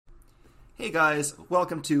Hey guys,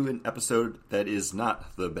 welcome to an episode that is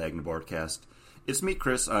not the Bag and Boardcast. It's me,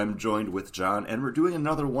 Chris. I'm joined with John, and we're doing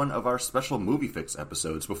another one of our special Movie Fix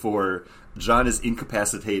episodes before John is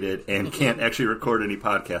incapacitated and can't actually record any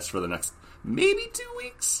podcasts for the next maybe 2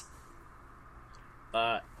 weeks.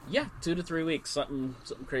 Yeah, 2 to 3 weeks, something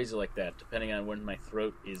crazy like that, depending on when my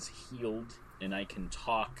throat is healed and I can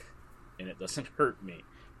talk and it doesn't hurt me,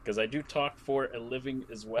 because I do talk for a living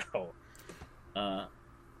as well.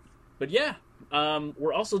 But yeah,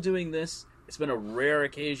 we're also doing this. It's been a rare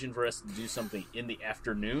occasion for us to do something in the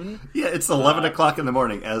afternoon. Yeah, it's 11 o'clock in the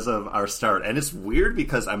morning as of our start, and it's weird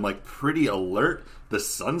because I'm like pretty alert. The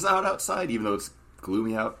sun's out outside, even though it's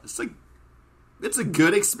gloomy out. It's a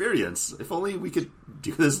good experience. If only we could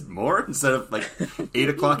do this more instead of like 8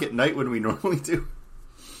 o'clock at night when we normally do.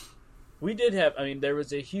 We did have, there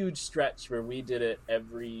was a huge stretch where we did it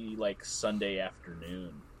every like Sunday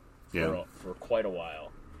afternoon for quite a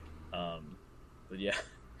while. But yeah.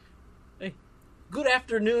 Hey, good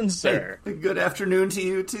afternoon, sir. Hey, good afternoon to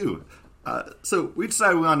you, too. So we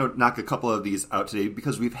decided we want to knock a couple of these out today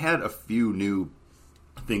because we've had a few new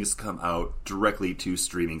things come out directly to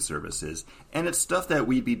streaming services. And it's stuff that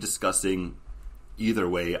we'd be discussing either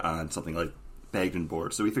way on something like Bagged and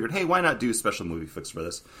Board. So we figured, hey, why not do a special movie fix for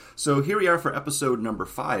this? So here we are for episode number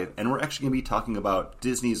 5, and we're actually going to be talking about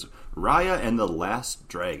Disney's Raya and the Last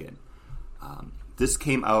Dragon. This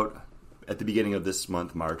came out at the beginning of this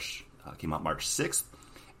month, March. Came out March 6th.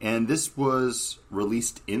 And this was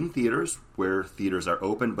released in theaters, where theaters are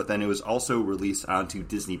open, but then it was also released onto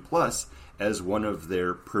Disney Plus as one of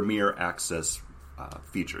their premiere access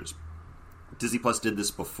features. Disney Plus did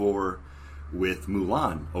this before with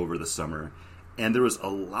Mulan over the summer, and there was a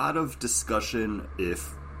lot of discussion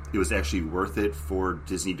if it was actually worth it for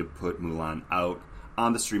Disney to put Mulan out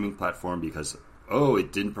on the streaming platform because,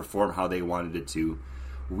 it didn't perform how they wanted it to.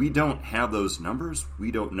 We don't have those numbers.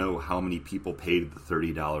 We don't know how many people paid the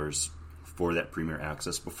 $30 for that premiere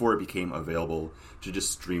access before it became available to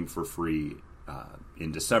just stream for free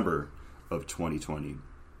in December of 2020.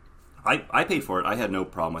 I paid for it. I had no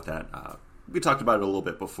problem with that. We talked about it a little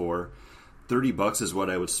bit before. $30 is what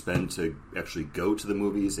I would spend to actually go to the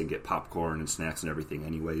movies and get popcorn and snacks and everything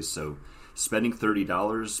anyways. So spending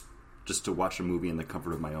 $30 just to watch a movie in the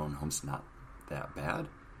comfort of my own home's not that bad.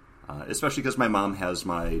 Especially because my mom has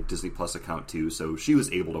my Disney Plus account too, so she was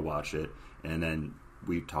able to watch it, and then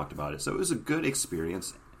we talked about it. So it was a good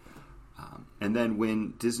experience. And then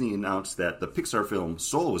when Disney announced that the Pixar film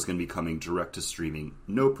Soul was going to be coming direct to streaming,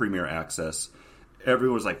 no premiere access,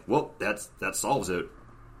 everyone was like, well, that solves it.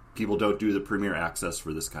 People don't do the premiere access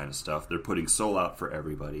for this kind of stuff. They're putting Soul out for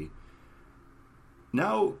everybody.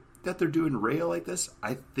 Now that they're doing Raya like this,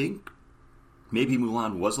 I think maybe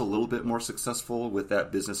Mulan was a little bit more successful with that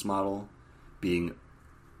business model, being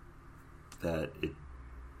that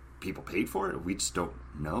people paid for it. We just don't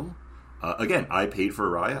know. Again, I paid for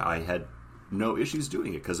Raya. I had no issues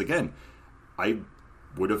doing it because, again, I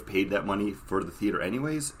would have paid that money for the theater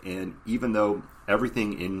anyways. And even though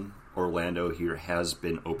everything in Orlando here has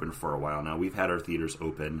been open for a while now, we've had our theaters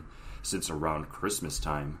open since around Christmas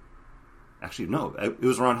time. Actually, no, it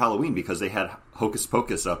was around Halloween because they had Hocus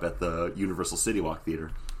Pocus up at the Universal City Walk Theater.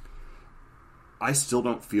 I still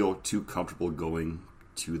don't feel too comfortable going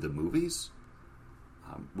to the movies.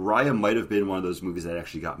 Raya might have been one of those movies that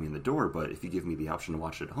actually got me in the door, but if you give me the option to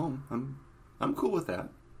watch it at home, I'm cool with that.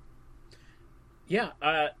 Yeah,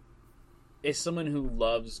 as someone who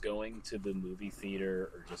loves going to the movie theater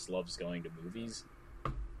or just loves going to movies,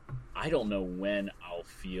 I don't know when I'll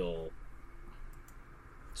feel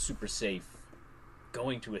super safe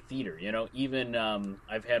going to a theater. Even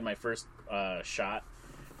I've had my first shot.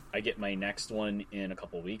 I get my next one in a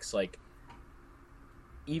couple weeks. Like,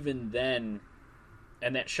 even then,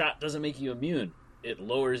 and that shot doesn't make you immune. It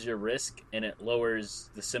lowers your risk and it lowers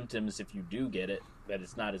the symptoms if you do get it, that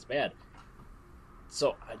it's not as bad.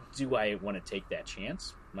 So do I want to take that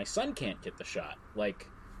chance? My son can't get the shot. Like,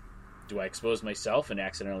 do I expose myself and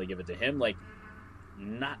accidentally give it to him? Like,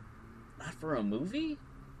 not for a movie?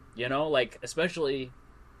 Especially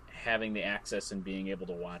having the access and being able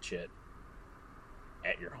to watch it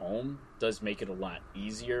at your home does make it a lot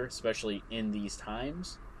easier, especially in these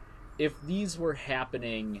times. If these were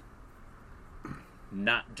happening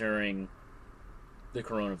not during the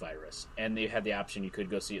coronavirus, and they had the option, you could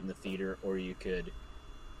go see it in the theater or you could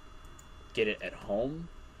get it at home,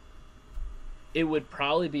 it would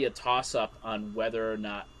probably be a toss-up on whether or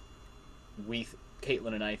not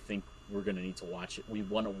Caitlin and I think we're going to need to watch it. We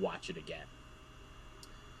want to watch it again.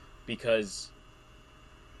 Because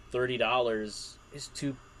 $30 is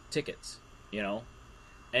 2 tickets,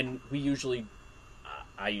 And we usually,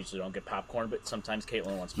 I usually don't get popcorn, but sometimes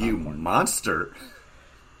Caitlin wants You popcorn. monster.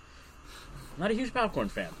 I'm not a huge popcorn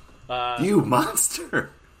fan. You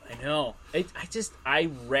monster. I know. I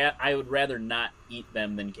would rather not eat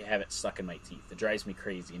them than have it stuck in my teeth. It drives me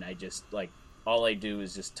crazy, and I just, like, all I do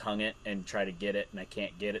is just tongue it and try to get it, and I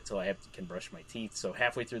can't get it till I can brush my teeth. So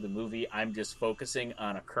halfway through the movie, I'm just focusing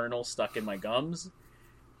on a kernel stuck in my gums.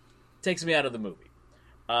 Takes me out of the movie.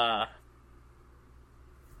 But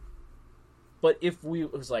if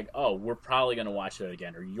it was like, oh, we're probably going to watch that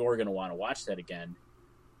again, or you're going to want to watch that again,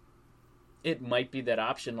 it might be that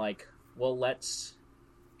option like, well, let's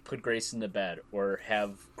put Grayson to bed, or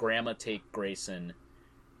have Grandma take Grayson,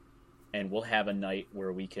 and we'll have a night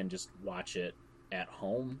where we can just watch it at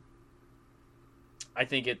home. I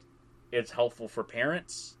think it's helpful for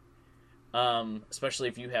parents, especially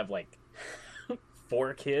if you have like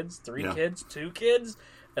 4 kids, 3 kids, 2 kids,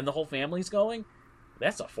 and the whole family's going.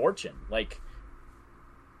 That's a fortune. Like,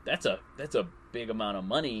 that's a big amount of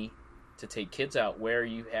money to take kids out, where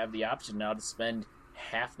you have the option now to spend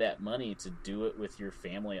half that money to do it with your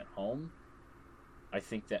family at home. I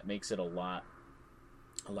think that makes it a lot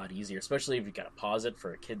easier, especially if you got to pause it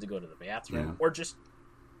for a kid to go to the bathroom, or just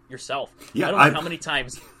yourself. Yeah, I don't know how many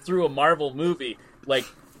times through a Marvel movie, like,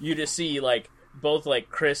 you just see like both like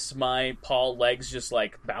Chris, Paul legs just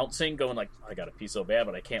like bouncing, going like, I got to pee so bad,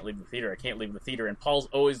 but I can't leave the theater. And Paul's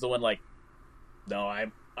always the one like, no,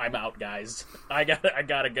 I'm out, guys. I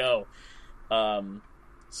gotta go.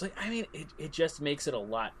 So I mean, it just makes it a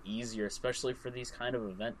lot easier, especially for these kind of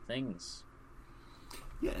event things.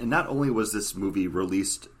 Yeah, and not only was this movie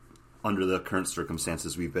released under the current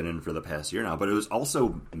circumstances we've been in for the past year now, but it was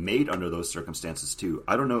also made under those circumstances too.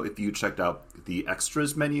 I don't know if you checked out the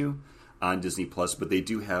extras menu on Disney Plus, but they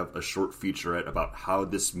do have a short featurette about how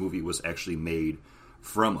this movie was actually made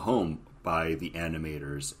from home by the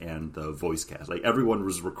animators and the voice cast. Like, everyone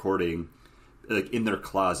was recording like in their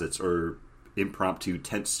closets or impromptu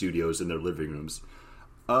tent studios in their living rooms.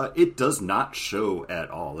 It does not show at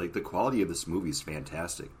all. Like, the quality of this movie is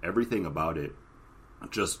fantastic. Everything about it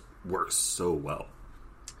just works so well.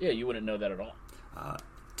 Yeah, you wouldn't know that at all.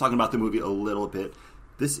 Talking about the movie a little bit,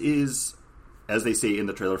 this is, as they say in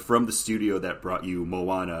the trailer, from the studio that brought you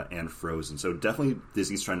Moana and Frozen. So definitely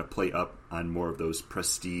Disney's trying to play up on more of those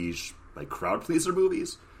prestige, like, crowd pleaser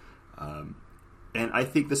movies. And I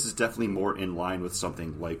think this is definitely more in line with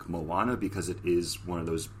something like Moana, because it is one of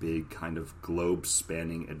those big kind of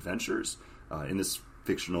globe-spanning adventures in this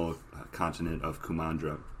fictional continent of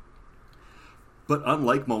Kumandra. But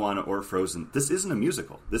unlike Moana or Frozen, this isn't a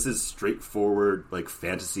musical. This is straightforward, like,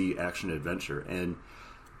 fantasy action adventure. And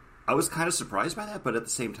I was kind of surprised by that, but at the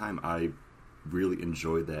same time, I really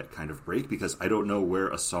enjoyed that kind of break, because I don't know where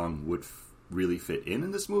a song would really fit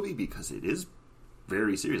in this movie, because it is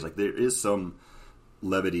very serious. Like, there is some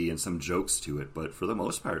levity and some jokes to it, but for the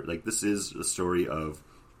most part, like, this is a story of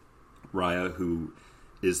Raya, who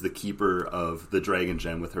is the keeper of the Dragon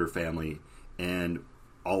Gem with her family, and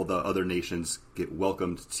all the other nations get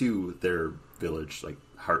welcomed to their village, like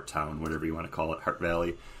Heart Town, whatever you want to call it, Heart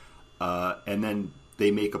Valley, and then they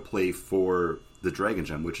make a play for the Dragon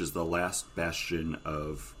Gem, which is the last bastion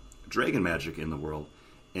of dragon magic in the world.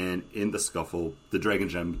 And in the scuffle, the Dragon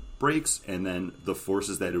Gem breaks, and then the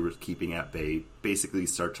forces that it was keeping at bay basically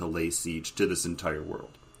start to lay siege to this entire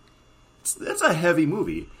world. That's a heavy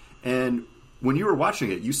movie. And when you were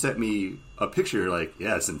watching it, you sent me a picture, like,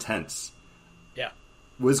 yeah, it's intense. Yeah.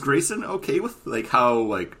 Was Grayson okay with, like, how,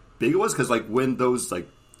 like, big it was? Because, like, when those, like,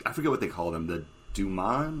 I forget what they call them, the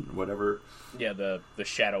Duman, whatever. Yeah, the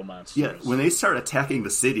shadow monsters. Yeah, when they start attacking the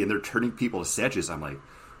city and they're turning people to statues, I'm like,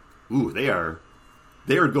 ooh, they are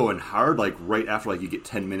going hard, like, right after, like, you get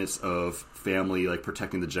 10 minutes of family, like,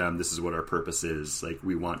 protecting the gem. This is what our purpose is. Like,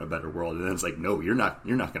 we want a better world. And then it's like, no, you're not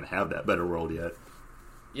going to have that better world yet.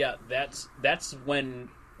 Yeah, that's when,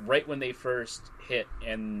 right when they first hit,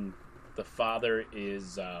 and the father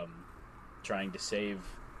is trying to save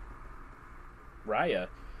Raya.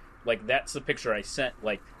 Like, that's the picture I sent.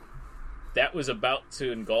 Like, that was about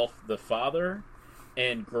to engulf the father.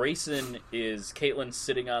 And Grayson is, Caitlin's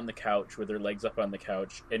sitting on the couch with her legs up on the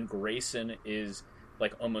couch, and Grayson is,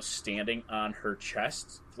 like, almost standing on her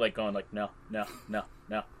chest, like, going like, no.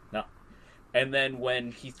 And then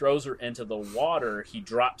when he throws her into the water, he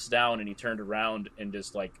drops down and he turned around and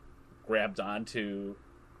just, like, grabbed onto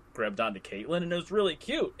Caitlin, and it was really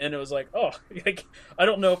cute. And it was like, oh, like, I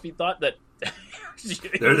don't know if he thought that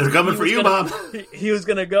they're coming for you, Mom. He was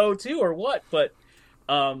gonna go too, or what, but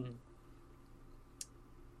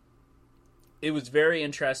it was very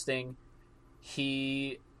interesting.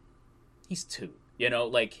 He's 2, you know,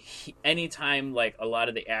 like, anytime, like, a lot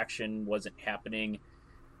of the action wasn't happening,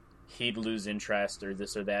 he'd lose interest or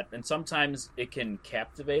this or that. And sometimes it can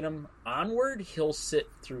captivate him. Onward, he'll sit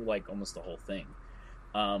through like almost the whole thing.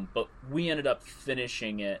 But we ended up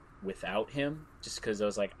finishing it without him just because I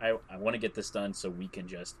was like, I want to get this done so we can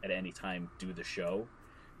just at any time do the show.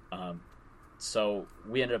 So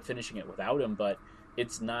we ended up finishing it without him, but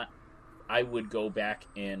it's not. I would go back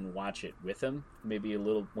and watch it with him, maybe a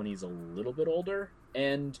little when he's a little bit older.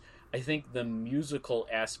 And I think the musical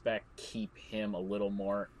aspect keep him a little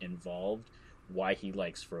more involved. Why he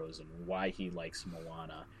likes Frozen, why he likes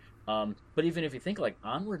Moana. But even if you think like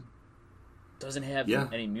Onward doesn't have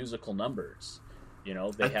any musical numbers, you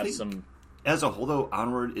know, they have some. As a whole, though,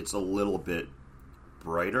 Onward it's a little bit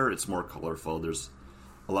brighter. It's more colorful. There's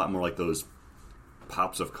a lot more like those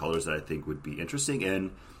pops of colors that I think would be interesting.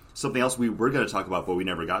 And something else we were going to talk about, but we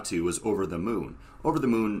never got to, was Over the Moon. Over the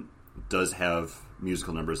Moon does have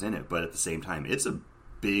musical numbers in it, but at the same time, it's a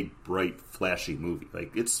big, bright, flashy movie.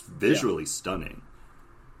 Like, it's visually stunning.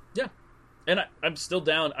 Yeah. And I'm still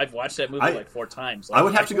down. I've watched that movie like 4 times. Like, I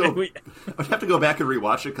would have to go. I would have to go back and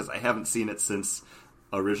rewatch it because I haven't seen it since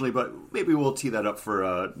originally. But maybe we'll tee that up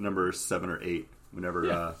for number 7 or 8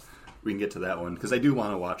 whenever we can get to that one, because I do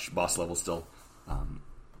want to watch Boss Level still.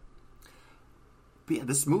 But yeah,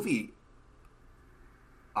 this movie,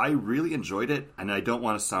 I really enjoyed it, and I don't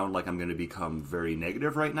want to sound like I'm going to become very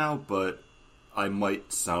negative right now, but I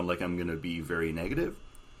might sound like I'm going to be very negative,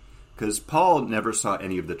 because Paul never saw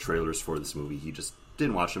any of the trailers for this movie. He just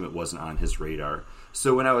didn't watch them. It wasn't on his radar.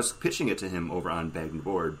 So when I was pitching it to him over on Bag and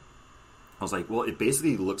Board, I was like, well, it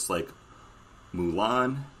basically looks like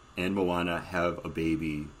Mulan and Moana have a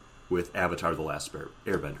baby with Avatar: The Last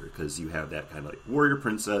Airbender, because you have that kind of like warrior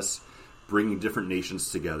princess bringing different nations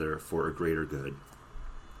together for a greater good.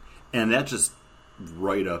 And that just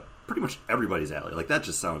right up pretty much everybody's alley. Like, that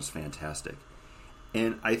just sounds fantastic.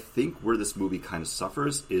 And I think where this movie kind of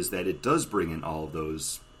suffers is that it does bring in all of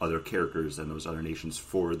those other characters and those other nations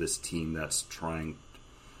for this team that's trying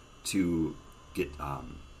to get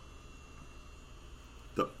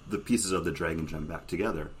the pieces of the Dragon Gem back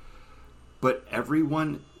together. But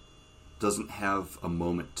everyone doesn't have a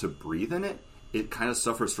moment to breathe in it. It kind of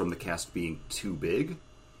suffers from the cast being too big,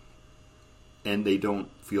 and they don't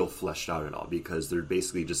feel fleshed out at all, because they're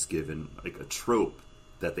basically just given like a trope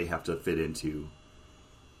that they have to fit into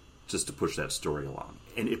just to push that story along.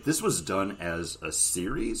 And if this was done as a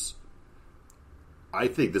series, I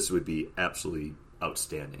think this would be absolutely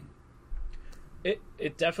outstanding.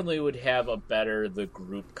 It definitely would have the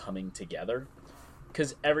group coming together,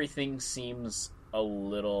 because everything seems a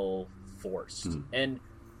little forced. And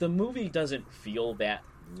the movie doesn't feel that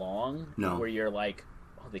long, where you're like,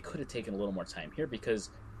 oh, they could have taken a little more time here, because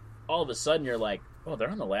all of a sudden you're like, oh, they're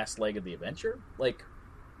on the last leg of the adventure? Like,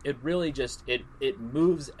 it really just, it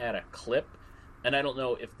moves at a clip, and I don't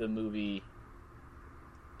know if the movie,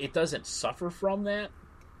 it doesn't suffer from that,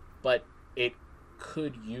 but it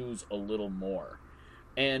could use a little more.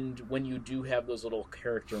 And when you do have those little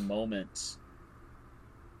character moments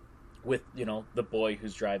with, you know, the boy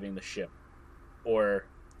who's driving the ship, or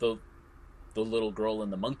the little girl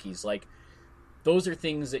and the monkeys, like, those are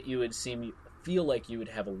things that you would feel like you would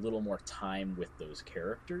have a little more time with those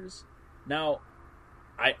characters. Now,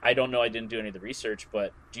 I don't know, I didn't do any of the research,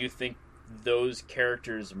 but do you think those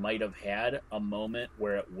characters might have had a moment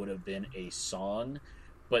where it would have been a song,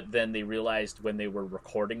 but then they realized when they were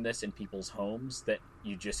recording this in people's homes that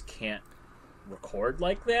you just can't record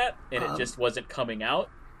like that, and it just wasn't coming out?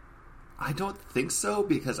 I don't think so,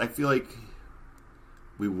 because I feel like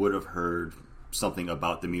we would have heard something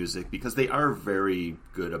about the music, because they are very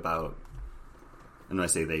good about, and when I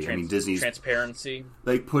say they, I mean Disney's transparency,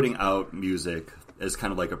 like putting out music as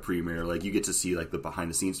kind of like a premiere. Like, you get to see like the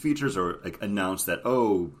behind the scenes features, or like announce that,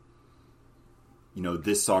 oh, you know,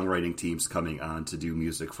 this songwriting team's coming on to do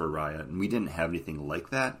music for Raya, and we didn't have anything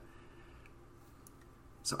like that.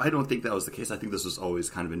 So I don't think that was the case. I think this was always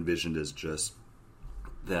kind of envisioned as just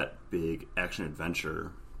that big action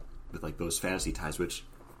adventure with like those fantasy ties, which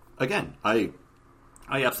again, I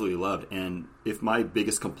absolutely loved. And if my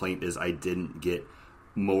biggest complaint is I didn't get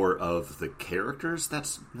more of the characters,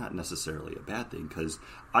 that's not necessarily a bad thing, because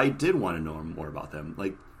I did want to know more about them.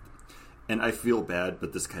 Like, and I feel bad,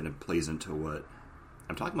 but this kind of plays into what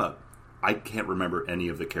I'm talking about. I can't remember any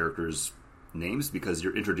of the characters' names, because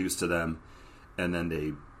you're introduced to them and then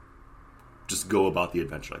they just go about the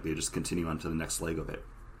adventure. Like, they just continue on to the next leg of it.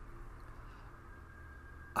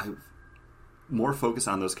 More focus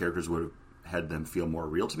on those characters would have had them feel more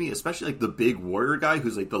real to me, especially like the big warrior guy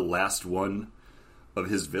who's like the last one of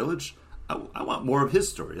his village. I want more of his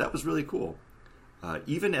story. That was really cool.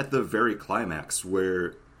 Even at the very climax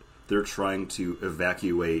where they're trying to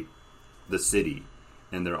evacuate the city,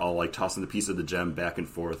 and they're all like tossing the piece of the gem back and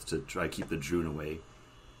forth to try to keep the Droon away.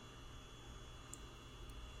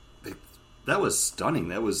 That was stunning.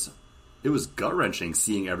 It was gut wrenching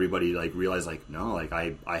seeing everybody like realize like, no, like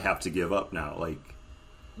I have to give up now. Like,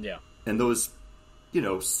 yeah, and those,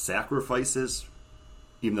 sacrifices,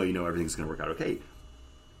 even though everything's going to work out okay,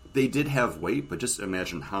 they did have weight. But just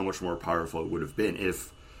imagine how much more powerful it would have been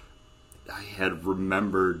if I had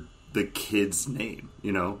remembered the kid's name.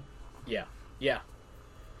 Yeah.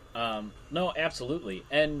 No, absolutely.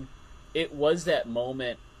 And it was that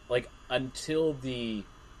moment, like, until the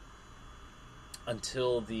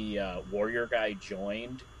warrior guy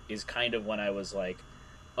joined is kind of when I was like,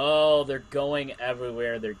 oh, they're going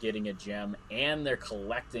everywhere, they're getting a gem, and they're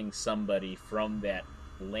collecting somebody from that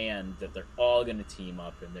land that they're all going to team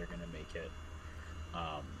up and they're going to make it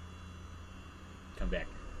come back.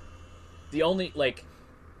 The only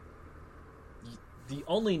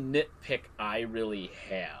nitpick I really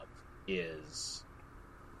have is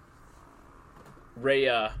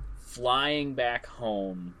Rhea flying back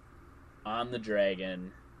home on the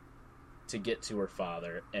dragon to get to her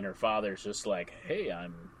father, and her father's just like, hey,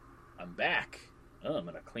 I'm back. Oh, I'm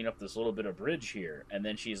gonna clean up this little bit of bridge here. And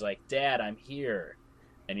then she's like, Dad, I'm here.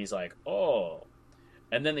 And he's like, oh.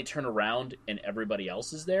 And then they turn around and everybody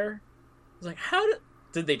else is there. I was like,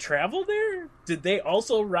 did they travel there? Did they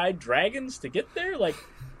also ride dragons to get there? Like,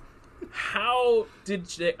 how did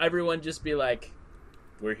everyone just be like,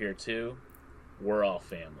 we're here too, we're all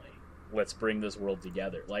family, let's bring this world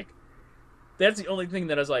together? Like, that's the only thing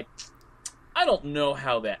that I was like, I don't know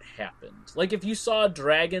how that happened. Like, if you saw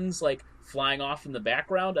dragons like flying off in the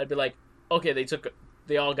background, I'd be like, okay,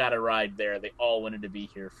 they all got a ride there, they all wanted to be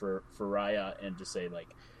here for Raya and to say like,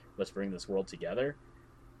 let's bring this world together.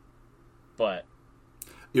 But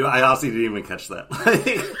I honestly didn't even catch that.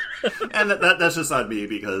 And that's just on me,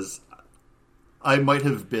 because I might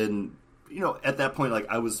have been, at that point, like,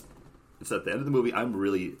 it's at the end of the movie, I'm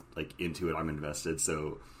really, like, into it, I'm invested,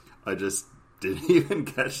 so I just didn't even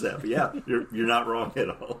catch that. But yeah, you're not wrong at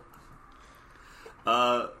all.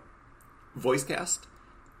 Voice cast?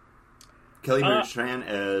 Kelly Marie Tran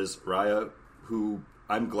as Raya, who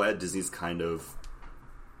I'm glad Disney's kind of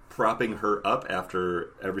propping her up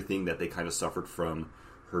after everything that they kind of suffered from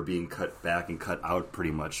her being cut back and cut out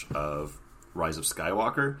pretty much of Rise of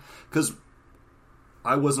Skywalker. Because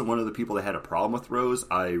I wasn't one of the people that had a problem with Rose.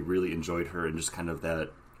 I really enjoyed her and just kind of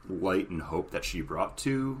that light and hope that she brought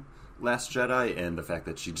to Last Jedi, and the fact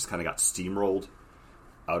that she just kind of got steamrolled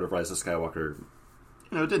out of Rise of Skywalker,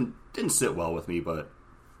 didn't sit well with me. But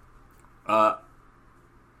I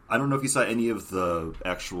don't know if you saw any of the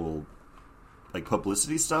actual like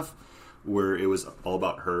publicity stuff where it was all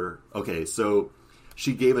about her. Okay, so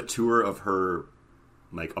she gave a tour of her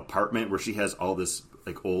like apartment where she has all this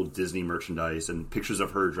like old Disney merchandise and pictures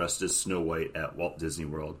of her dressed as Snow White at Walt Disney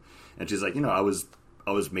World, and she's like, I was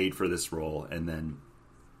made for this role. And then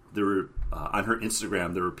there were on her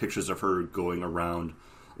Instagram there were pictures of her going around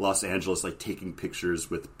Los Angeles, like taking pictures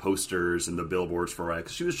with posters and the billboards for Raya,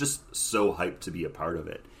 because she was just so hyped to be a part of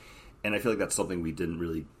it. And I feel like that's something we didn't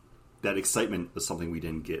really, that excitement was something we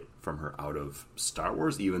didn't get from her out of Star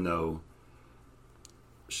Wars, even though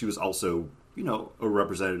she was also, a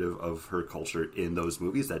representative of her culture in those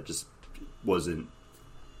movies that just wasn't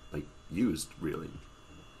like used really.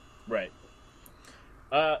 Right.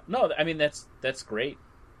 No, I mean that's great.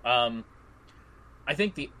 I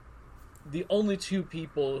think the only two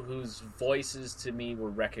people whose voices to me were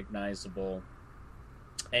recognizable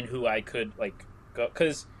and who I could like go,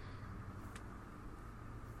 because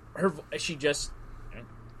she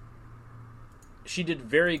did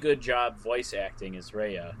very good job voice acting as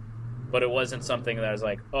Rhea, but it wasn't something that I was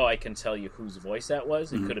like, oh, I can tell you whose voice that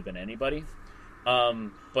was. It could have been anybody.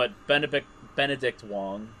 But Benedict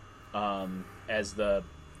Wong as the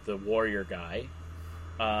warrior guy,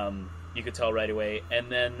 you could tell right away.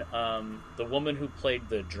 And then the woman who played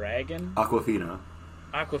the dragon, Awkwafina,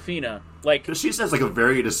 like, because she just has like a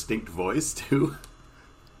very distinct voice too.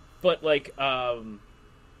 But like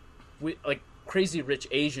Crazy Rich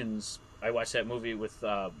Asians, I watched that movie with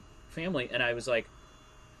family, and I was like,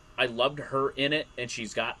 I loved her in it, and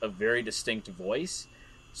she's got a very distinct voice.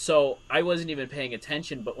 So I wasn't even paying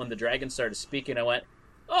attention, but when the dragon started speaking, I went,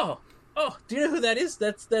 oh, do you know who that is?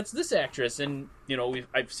 That's this actress. And,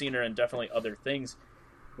 I've seen her in definitely other things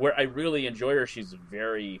where I really enjoy her. She's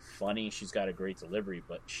very funny. She's got a great delivery,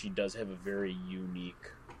 but she does have a very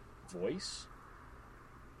unique voice.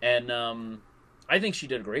 And I think she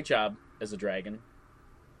did a great job as a dragon,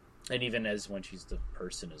 and even as when she's the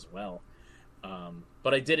person as well.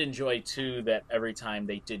 But I did enjoy, too, that every time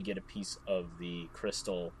they did get a piece of the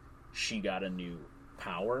crystal, she got a new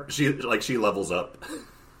power. She levels up.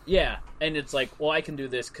 Yeah, and it's like, well, I can do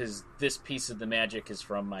this because this piece of the magic is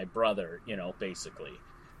from my brother, basically,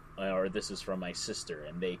 or this is from my sister,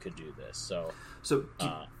 and they could do this. So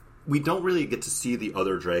we don't really get to see the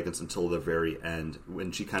other dragons until the very end,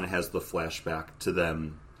 when she kind of has the flashback to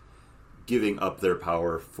them giving up their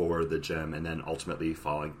power for the gem and then ultimately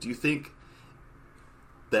falling. Do you think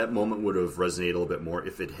that moment would have resonated a little bit more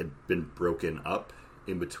if it had been broken up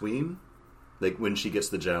in between? Like, when she gets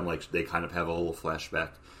the gem, like, they kind of have a little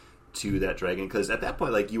flashback to that dragon. Because at that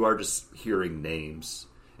point, like, you are just hearing names.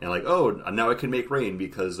 And like, oh, now I can make rain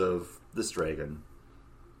because of this dragon.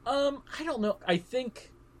 I don't know. I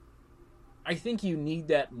think you need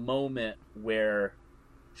that moment where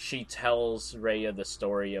she tells Rhea the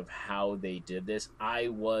story of how they did this. I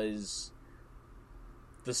was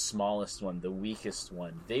the smallest one, the weakest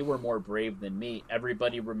one. They were more brave than me.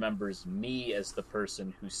 Everybody remembers me as the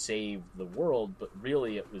person who saved the world, but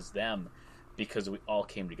really it was them, because we all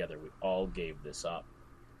came together. We all gave this up.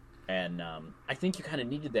 And I think you kind of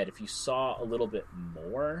needed that. If you saw a little bit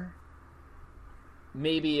more,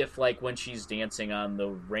 maybe if, like, when she's dancing on the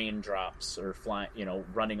raindrops or flying,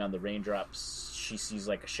 running on the raindrops, she sees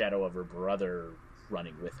like a shadow of her brother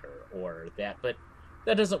running with her, or that. But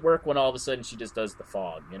that doesn't work when all of a sudden she just does the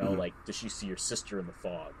fog, Mm-hmm. Like, does she see her sister in the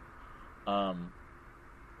fog?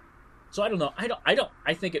 So I don't know.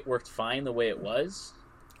 I think it worked fine the way it was.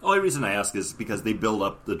 The only reason I ask is because they build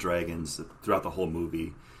up the dragons throughout the whole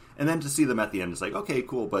movie. And then to see them at the end, it's like, okay,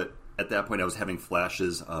 cool. But at that point, I was having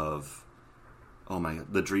flashes of, oh my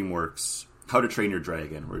God, the DreamWorks How to Train Your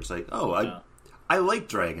Dragon, where it's like, I like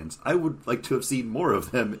dragons. I would like to have seen more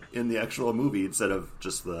of them in the actual movie instead of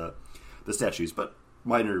just the statues. But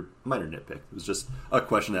minor nitpick. It was just a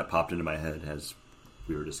question that popped into my head as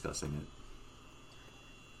we were discussing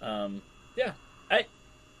it. Yeah,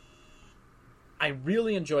 I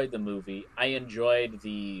really enjoyed the movie. I enjoyed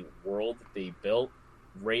the world that they built.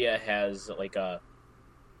 Rhea has like a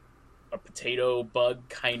potato bug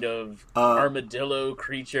kind of armadillo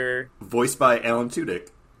creature, voiced by Alan Tudyk.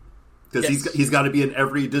 Because he's got to be in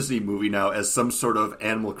every Disney movie now as some sort of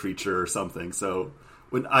animal creature or something. So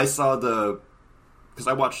when I saw because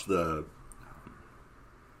I watched oh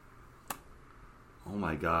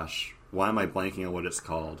my gosh, why am I blanking on what it's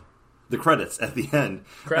called? The credits at the end.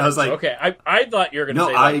 I was like, okay, I thought you were going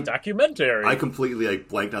to say documentary. I completely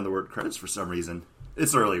blanked on the word credits for some reason.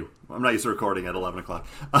 It's early. I'm not used to recording at 11 o'clock.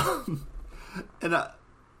 And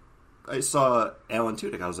I saw Alan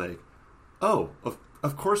Tudyk. I was like, oh,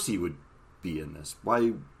 of course he would be in this.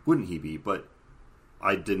 Why wouldn't he be? But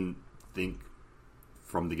I didn't think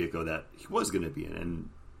from the get-go that he was going to be in. And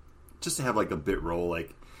just to have like a bit role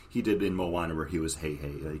like he did in Moana, where he was hey,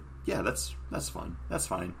 like, yeah, that's fun. That's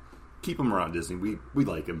fine. Keep him around Disney. We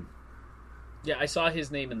like him. Yeah, I saw his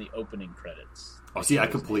name in the opening credits. Oh, see, I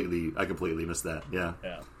completely missed that. Yeah.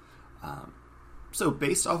 So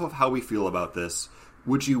based off of how we feel about this,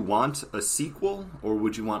 would you want a sequel, or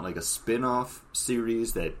would you want like a spin-off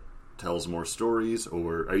series that tells more stories,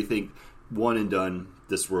 or you think one and done,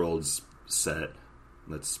 this world's set,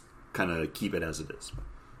 let's kind of keep it as it is?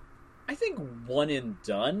 I think one and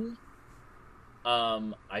done.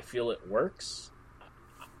 I feel it works.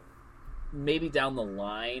 Maybe down the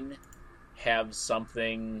line have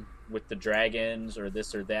something with the dragons or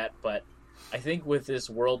this or that, but I think with this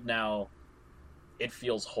world now, it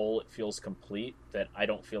feels whole, it feels complete, that I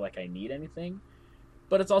don't feel like I need anything.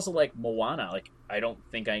 But it's also like Moana. Like, I don't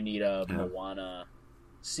think I need a Moana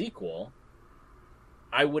sequel.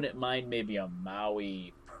 I wouldn't mind maybe a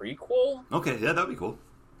Maui prequel. Okay, yeah, that'd be cool.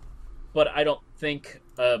 But I don't think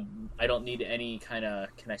I don't need any kind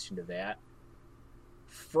of connection to that.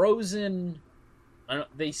 Frozen,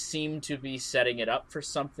 they seem to be setting it up for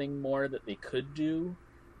something more that they could do.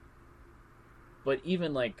 But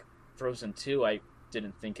even like Frozen 2, I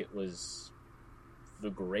didn't think it was the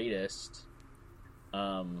greatest.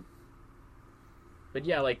 But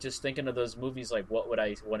yeah, like just thinking of those movies, like what would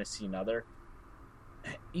I want to see another?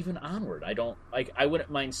 Even Onward, I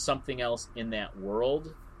wouldn't mind something else in that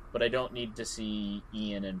world, but I don't need to see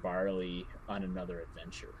Ian and Barley on another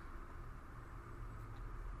adventure.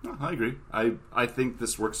 No, I agree. I think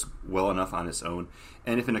this works well enough on its own.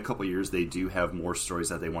 And if in a couple years they do have more stories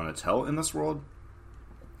that they want to tell in this world,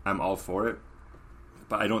 I'm all for it.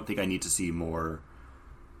 But I don't think I need to see more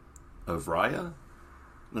of Raya,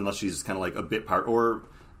 unless she's kind of like a bit part, or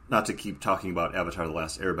not to keep talking about Avatar: The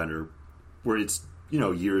Last Airbender, where it's,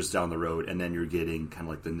 years down the road, and then you're getting kind of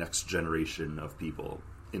like the next generation of people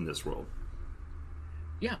in this world.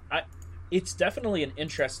 Yeah, it's definitely an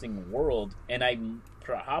interesting world, and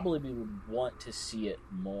probably would want to see it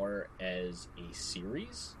more as a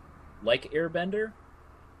series, like Airbender,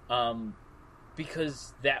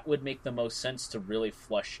 because that would make the most sense to really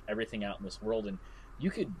flush everything out in this world, and you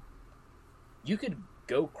could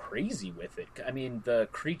go crazy with it. I mean, the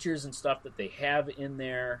creatures and stuff that they have in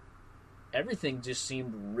there, everything just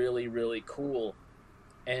seemed really, really cool.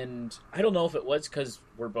 And I don't know if it was because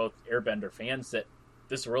we're both Airbender fans that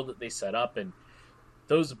this world that they set up and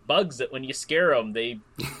those bugs that when you scare them, they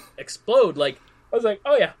explode. Like, I was like,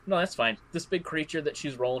 oh yeah, no, that's fine. This big creature that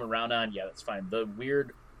she's rolling around on, yeah, that's fine. The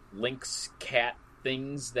weird lynx cat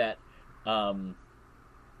things that the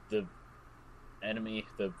enemy,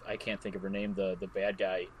 I can't think of her name, the bad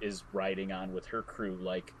guy is riding on with her crew.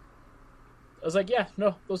 Like, I was like, yeah,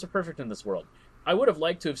 no, those are perfect in this world. I would have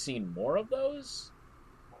liked to have seen more of those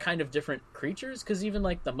kind of different creatures, because even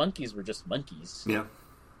like the monkeys were just monkeys. Yeah.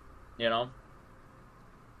 You know?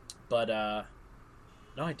 But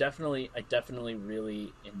no, I definitely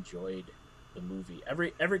really enjoyed the movie.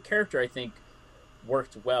 Every character I think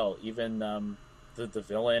worked well. Even the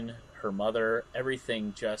villain, her mother,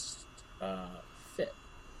 everything just fit.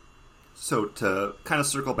 So to kind of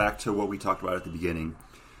circle back to what we talked about at the beginning,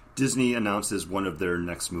 Disney announces one of their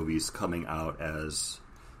next movies coming out as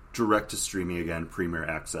direct to streaming again, Premier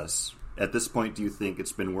Access. At this point, do you think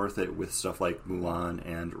it's been worth it with stuff like Mulan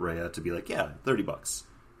and Raya to be like, yeah, $30?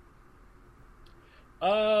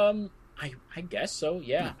 I guess so.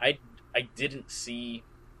 Yeah. I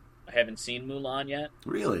haven't seen Mulan yet.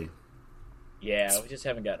 Really? Yeah, we just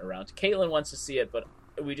haven't gotten around to. Caitlin wants to see it, but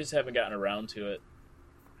we just haven't gotten around to it.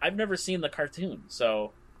 I've never seen the cartoon,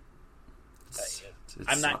 so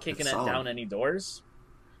I'm not kicking it down any doors.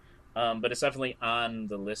 But it's definitely on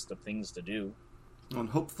the list of things to do. And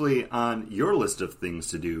hopefully on your list of things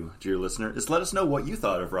to do, dear listener, is let us know what you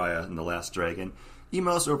thought of Raya and the Last Dragon.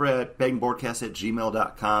 Email us over at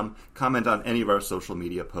beggingboardcast@gmail.com. Comment on any of our social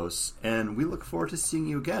media posts. And we look forward to seeing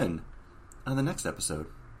you again on the next episode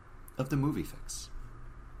of The Movie Fix.